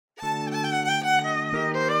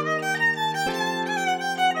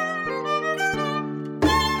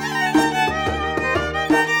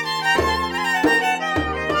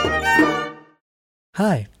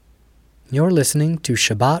Hi, you're listening to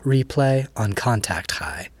Shabbat Replay on Contact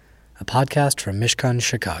Chai, a podcast from Mishkan,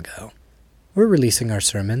 Chicago. We're releasing our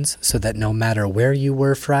sermons so that no matter where you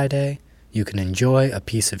were Friday, you can enjoy a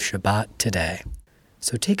piece of Shabbat today.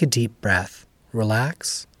 So take a deep breath,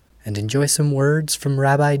 relax, and enjoy some words from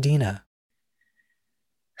Rabbi Dina.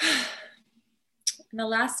 In the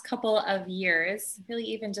last couple of years, really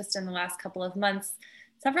even just in the last couple of months,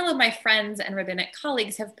 several of my friends and rabbinic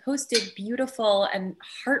colleagues have posted beautiful and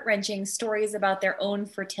heart-wrenching stories about their own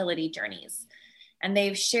fertility journeys. And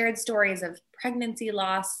they've shared stories of pregnancy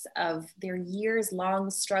loss, of their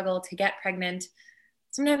years-long struggle to get pregnant,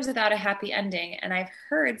 sometimes without a happy ending. And I've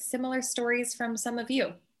heard similar stories from some of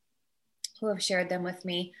you who have shared them with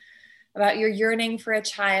me about your yearning for a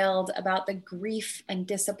child, about the grief and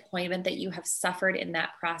disappointment that you have suffered in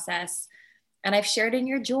that process. And I've shared in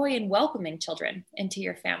your joy in welcoming children into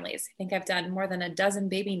your families. I think I've done more than a dozen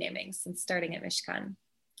baby namings since starting at Mishkan.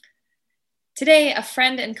 Today, a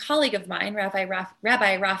friend and colleague of mine, Rabbi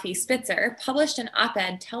Rafi Spitzer, published an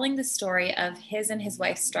op-ed telling the story of his and his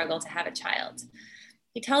wife's struggle to have a child.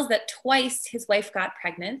 He tells that twice his wife got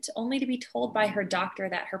pregnant, only to be told by her doctor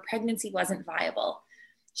that her pregnancy wasn't viable.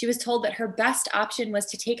 She was told that her best option was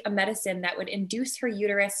to take a medicine that would induce her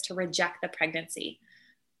uterus to reject the pregnancy.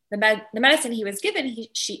 The medicine he was given,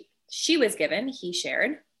 she was given, he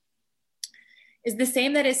shared, is the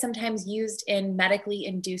same that is sometimes used in medically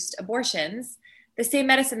induced abortions, the same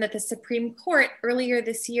medicine that the Supreme Court earlier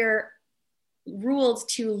this year ruled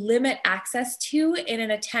to limit access to in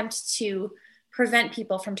an attempt to prevent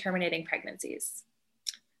people from terminating pregnancies.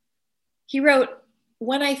 He wrote,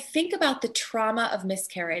 "When I think about the trauma of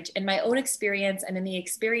miscarriage in my own experience and in the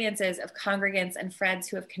experiences of congregants and friends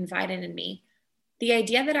who have confided in me, the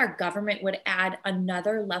idea that our government would add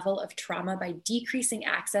another level of trauma by decreasing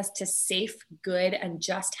access to safe, good, and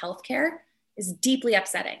just healthcare is deeply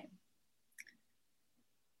upsetting."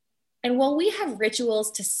 And while we have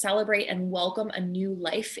rituals to celebrate and welcome a new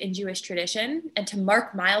life in Jewish tradition and to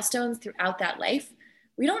mark milestones throughout that life,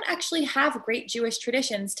 we don't actually have great Jewish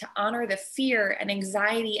traditions to honor the fear and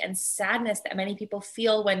anxiety and sadness that many people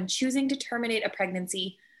feel when choosing to terminate a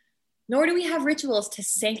pregnancy. Nor do we have rituals to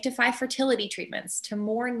sanctify fertility treatments, to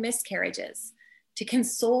mourn miscarriages, to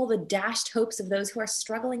console the dashed hopes of those who are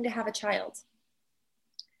struggling to have a child.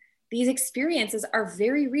 These experiences are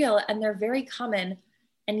very real and they're very common,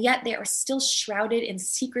 and yet they are still shrouded in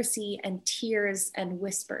secrecy and tears and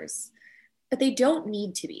whispers. But they don't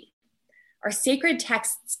need to be. Our sacred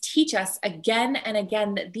texts teach us again and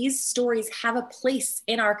again that these stories have a place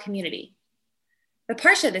in our community. The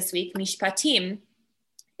Parsha this week, Mishpatim,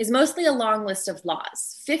 is mostly a long list of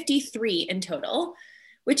laws, 53 in total,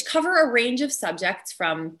 which cover a range of subjects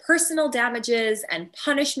from personal damages and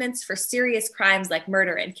punishments for serious crimes like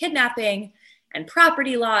murder and kidnapping, and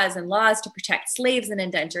property laws and laws to protect slaves and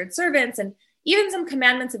indentured servants, and even some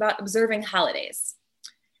commandments about observing holidays.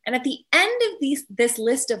 And at the end of this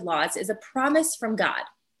list of laws is a promise from God.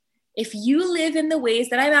 If you live in the ways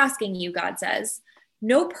that I'm asking you, God says,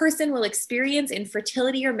 no person will experience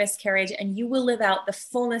infertility or miscarriage, and you will live out the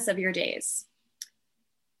fullness of your days.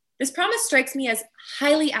 This promise strikes me as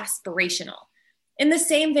highly aspirational, in the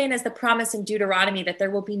same vein as the promise in Deuteronomy that there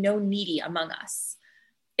will be no needy among us.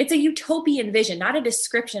 It's a utopian vision, not a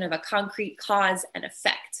description of a concrete cause and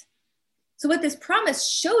effect. So what this promise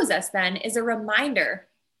shows us then is a reminder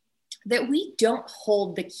that we don't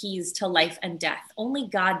hold the keys to life and death. Only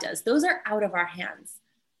God does. Those are out of our hands.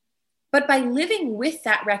 But by living with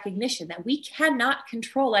that recognition that we cannot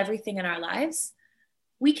control everything in our lives,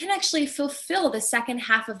 we can actually fulfill the second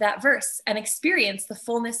half of that verse and experience the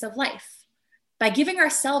fullness of life by giving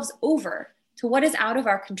ourselves over to what is out of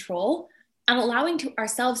our control and allowing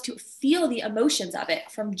ourselves to feel the emotions of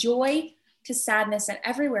it, from joy to sadness and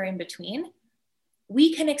everywhere in between.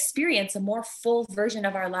 We can experience a more full version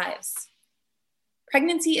of our lives.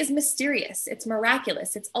 Pregnancy is mysterious, it's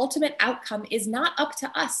miraculous, its ultimate outcome is not up to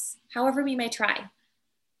us, however we may try.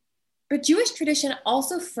 But Jewish tradition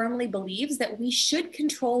also firmly believes that we should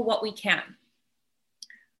control what we can.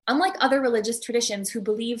 Unlike other religious traditions who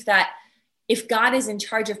believe that if God is in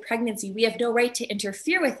charge of pregnancy, we have no right to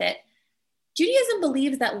interfere with it, Judaism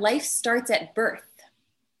believes that life starts at birth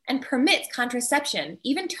and permits contraception,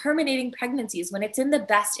 even terminating pregnancies when it's in the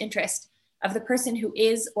best interest of the person who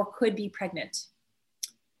is or could be pregnant.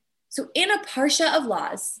 So in a Parsha of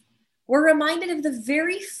laws, we're reminded of the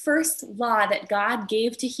very first law that God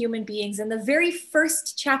gave to human beings in the very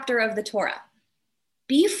first chapter of the Torah.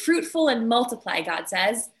 Be fruitful and multiply, God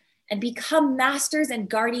says, and become masters and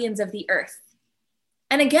guardians of the earth.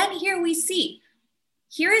 And again, here we see,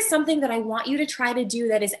 here is something that I want you to try to do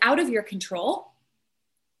that is out of your control,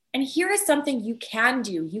 And here is something you can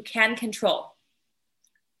do, you can control.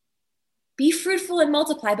 Be fruitful and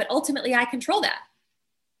multiply, but ultimately I control that.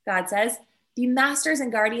 God says, be masters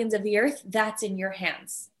and guardians of the earth, that's in your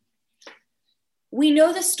hands. We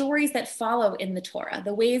know the stories that follow in the Torah,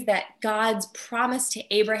 the ways that God's promise to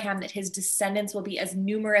Abraham that his descendants will be as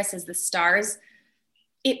numerous as the stars.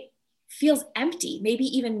 It feels empty, maybe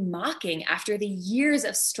even mocking after the years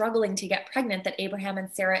of struggling to get pregnant that Abraham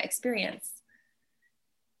and Sarah experienced.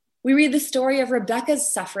 We read the story of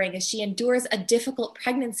Rebekah's suffering as she endures a difficult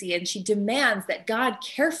pregnancy and she demands that God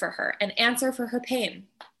care for her and answer for her pain.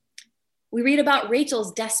 We read about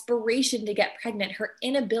Rachel's desperation to get pregnant, her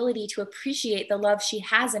inability to appreciate the love she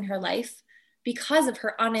has in her life because of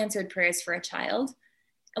her unanswered prayers for a child.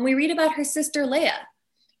 And we read about her sister Leah,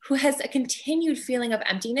 who has a continued feeling of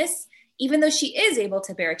emptiness, even though she is able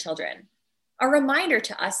to bear children. A reminder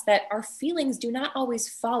to us that our feelings do not always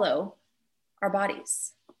follow our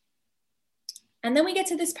bodies. And then we get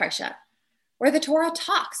to this parsha, where the Torah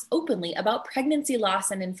talks openly about pregnancy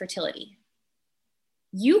loss and infertility.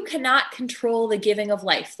 You cannot control the giving of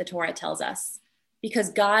life, the Torah tells us, because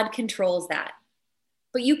God controls that.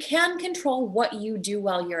 But you can control what you do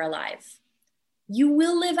while you're alive. You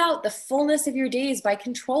will live out the fullness of your days by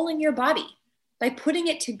controlling your body, by putting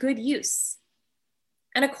it to good use.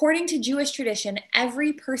 And according to Jewish tradition,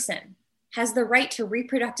 every person has the right to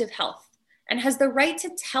reproductive health and has the right to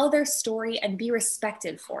tell their story and be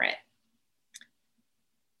respected for it.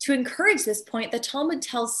 To encourage this point, the Talmud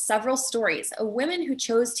tells several stories of women who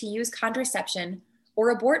chose to use contraception or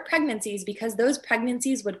abort pregnancies because those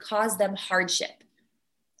pregnancies would cause them hardship.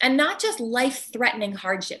 And not just life-threatening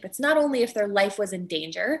hardship. It's not only if their life was in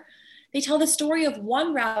danger. They tell the story of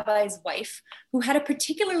one rabbi's wife who had a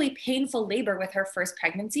particularly painful labor with her first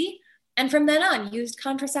pregnancy, and from then on used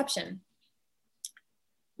contraception.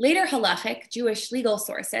 Later halachic Jewish legal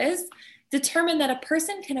sources determine that a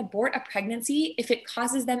person can abort a pregnancy if it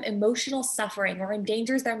causes them emotional suffering or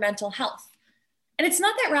endangers their mental health. And it's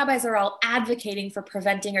not that rabbis are all advocating for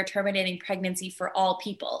preventing or terminating pregnancy for all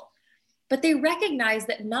people, but they recognize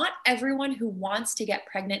that not everyone who wants to get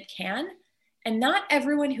pregnant can, and not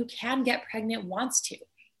everyone who can get pregnant wants to.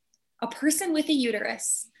 A person with a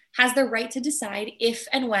uterus has the right to decide if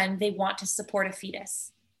and when they want to support a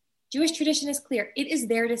fetus. Jewish tradition is clear. It is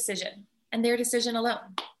their decision and their decision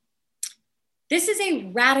alone. This is a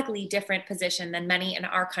radically different position than many in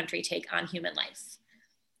our country take on human life.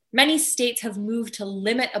 Many states have moved to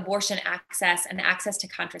limit abortion access and access to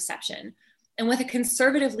contraception. And with a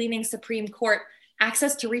conservative-leaning Supreme Court,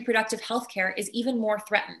 access to reproductive health care is even more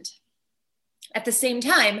threatened. At the same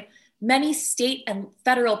time, many state and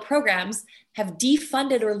federal programs have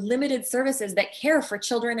defunded or limited services that care for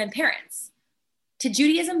children and parents. To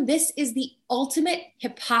Judaism, this is the ultimate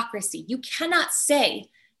hypocrisy. You cannot say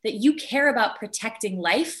that you care about protecting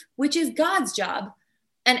life, which is God's job,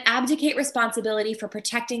 and abdicate responsibility for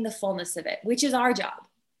protecting the fullness of it, which is our job.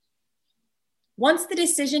 Once the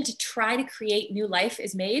decision to try to create new life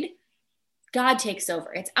is made, God takes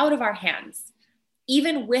over. It's out of our hands.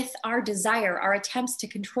 Even with our desire, our attempts to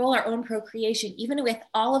control our own procreation, even with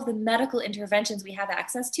all of the medical interventions we have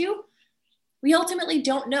access to, we ultimately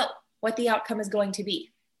don't know what the outcome is going to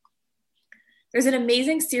be. There's an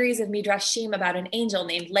amazing series of midrashim about an angel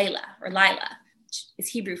named Layla, or Lila, which is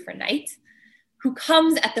Hebrew for night, who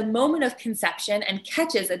comes at the moment of conception and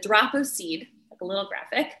catches a drop of seed, like a little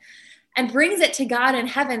graphic, and brings it to God in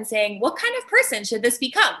heaven saying, what kind of person should this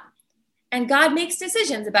become? And God makes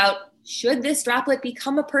decisions about, should this droplet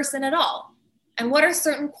become a person at all? And what are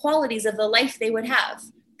certain qualities of the life they would have?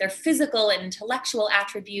 Their physical and intellectual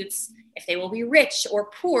attributes, if they will be rich or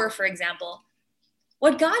poor, for example.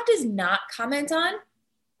 What God does not comment on,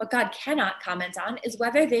 what God cannot comment on, is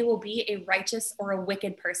whether they will be a righteous or a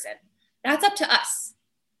wicked person. That's up to us.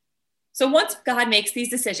 So once God makes these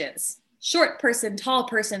decisions, short person, tall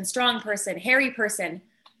person, strong person, hairy person,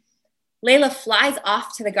 Layla flies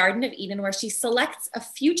off to the Garden of Eden where she selects a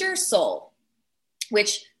future soul,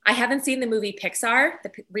 which I haven't seen the movie Pixar,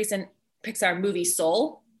 the recent Pixar movie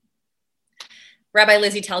Soul. Rabbi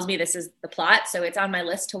Lizzie tells me this is the plot, so it's on my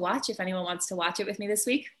list to watch if anyone wants to watch it with me this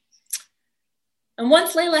week. And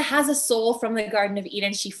once Layla has a soul from the Garden of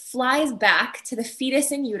Eden, she flies back to the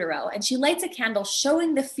fetus in utero and she lights a candle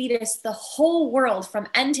showing the fetus the whole world from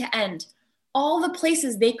end to end, all the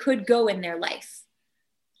places they could go in their life.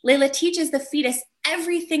 Layla teaches the fetus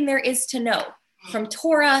everything there is to know from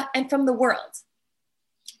Torah and from the world.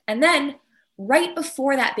 And then, right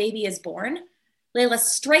before that baby is born, Layla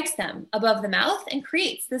strikes them above the mouth and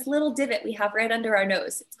creates this little divot we have right under our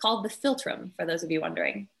nose. It's called the philtrum, for those of you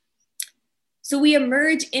wondering. So we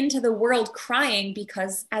emerge into the world crying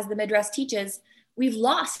because, as the Midrash teaches, we've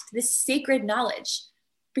lost this sacred knowledge,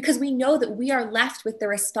 because we know that we are left with the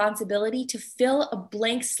responsibility to fill a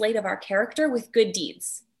blank slate of our character with good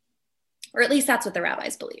deeds. Or at least that's what the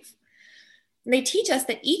rabbis believe. And they teach us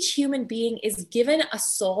that each human being is given a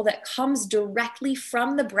soul that comes directly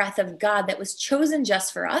from the breath of God that was chosen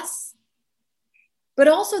just for us, but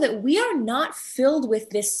also that we are not filled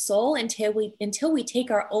with this soul until we take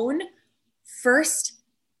our own first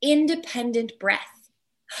independent breath.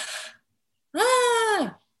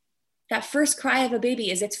 That first cry of a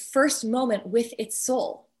baby is its first moment with its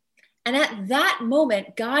soul. And at that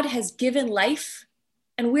moment, God has given life,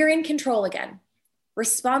 and we're in control again,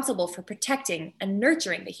 responsible for protecting and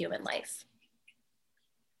nurturing the human life.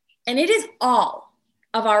 And it is all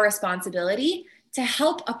of our responsibility to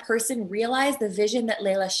help a person realize the vision that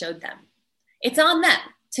Layla showed them. It's on them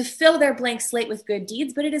to fill their blank slate with good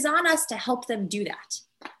deeds, but it is on us to help them do that.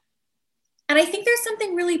 And I think there's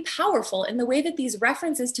something really powerful in the way that these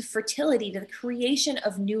references to fertility, to the creation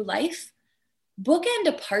of new life, bookend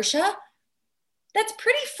a parsha that's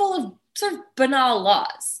pretty full of sort of banal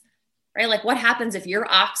laws, right? Like what happens if your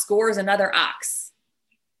ox gores another ox?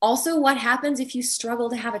 Also, what happens if you struggle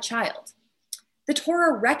to have a child? The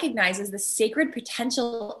Torah recognizes the sacred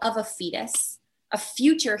potential of a fetus, a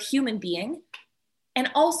future human being, and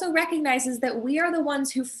also recognizes that we are the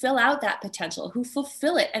ones who fill out that potential, who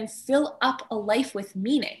fulfill it and fill up a life with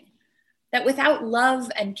meaning. That without love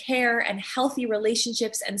and care and healthy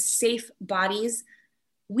relationships and safe bodies,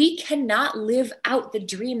 we cannot live out the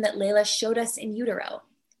dream that Layla showed us in utero,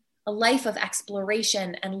 a life of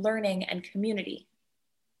exploration and learning and community.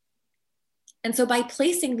 And so by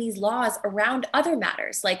placing these laws around other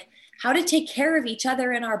matters, like how to take care of each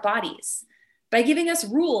other in our bodies, by giving us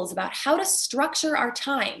rules about how to structure our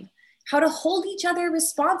time, how to hold each other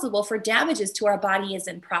responsible for damages to our bodies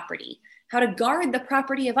and property, how to guard the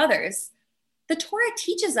property of others, the Torah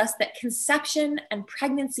teaches us that conception and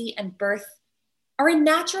pregnancy and birth are a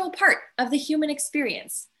natural part of the human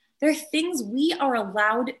experience. They're things we are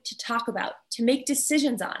allowed to talk about, to make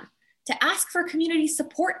decisions on, to ask for community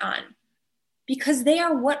support on, because they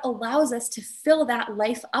are what allows us to fill that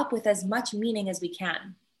life up with as much meaning as we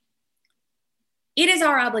can. It is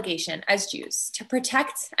our obligation as Jews to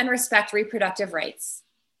protect and respect reproductive rights,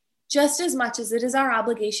 just as much as it is our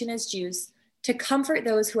obligation as Jews to comfort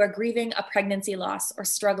those who are grieving a pregnancy loss or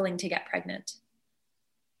struggling to get pregnant.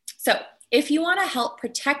 So, if you want to help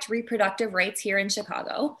protect reproductive rights here in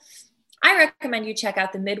Chicago, I recommend you check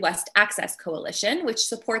out the Midwest Access Coalition, which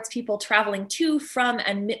supports people traveling to, from,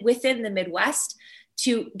 and within the Midwest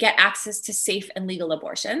to get access to safe and legal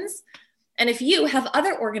abortions. And if you have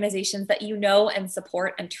other organizations that you know and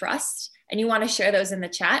support and trust, and you want to share those in the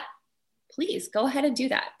chat, please go ahead and do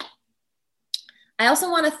that. I also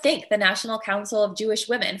want to thank the National Council of Jewish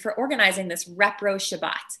Women for organizing this Repro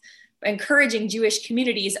Shabbat, encouraging Jewish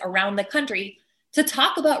communities around the country to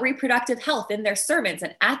talk about reproductive health in their sermons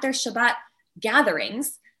and at their Shabbat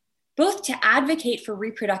gatherings, both to advocate for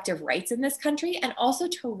reproductive rights in this country and also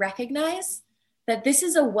to recognize that this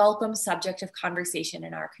is a welcome subject of conversation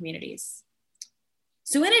in our communities.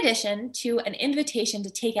 So in addition to an invitation to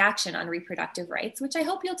take action on reproductive rights, which I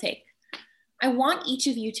hope you'll take, I want each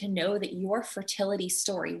of you to know that your fertility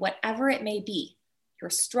story, whatever it may be, your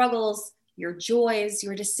struggles, your joys,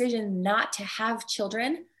 your decision not to have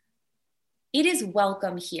children, it is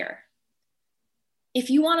welcome here. If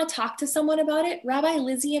you want to talk to someone about it, Rabbi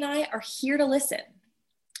Lizzie and I are here to listen.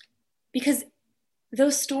 Because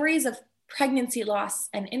those stories of pregnancy loss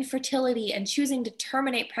and infertility and choosing to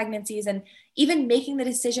terminate pregnancies and even making the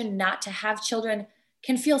decision not to have children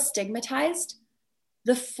can feel stigmatized.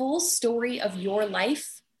 The full story of your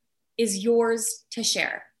life is yours to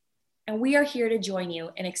share. And we are here to join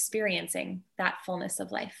you in experiencing that fullness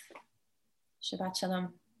of life. Shabbat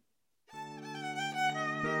Shalom.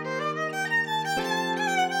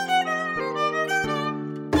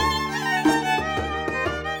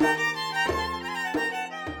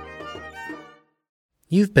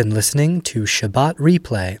 You've been listening to Shabbat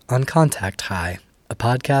Replay on Contact High, a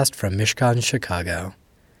podcast from Mishkan Chicago.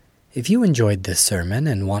 If you enjoyed this sermon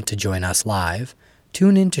and want to join us live,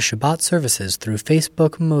 tune in to Shabbat services through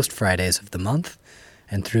Facebook most Fridays of the month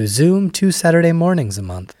and through Zoom 2 Saturday mornings a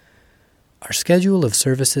month. Our schedule of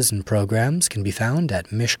services and programs can be found at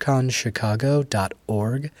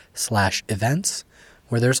mishkanchicago.org/events,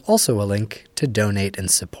 where there's also a link to donate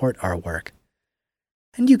and support our work.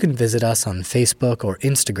 And you can visit us on Facebook or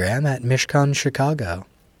Instagram at Mishkan Chicago.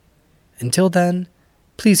 Until then,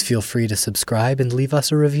 please feel free to subscribe and leave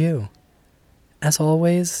us a review. As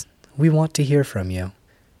always, we want to hear from you.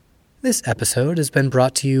 This episode has been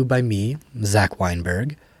brought to you by me, Zach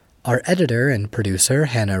Weinberg, our editor and producer,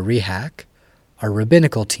 Hannah Rehak, our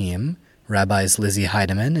rabbinical team, Rabbis Lizzie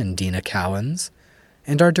Heidemann and Dina Cowens,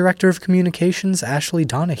 and our director of communications, Ashley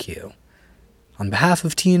Donahue. On behalf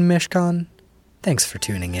of Teen Mishkan, thanks for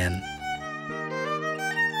tuning in.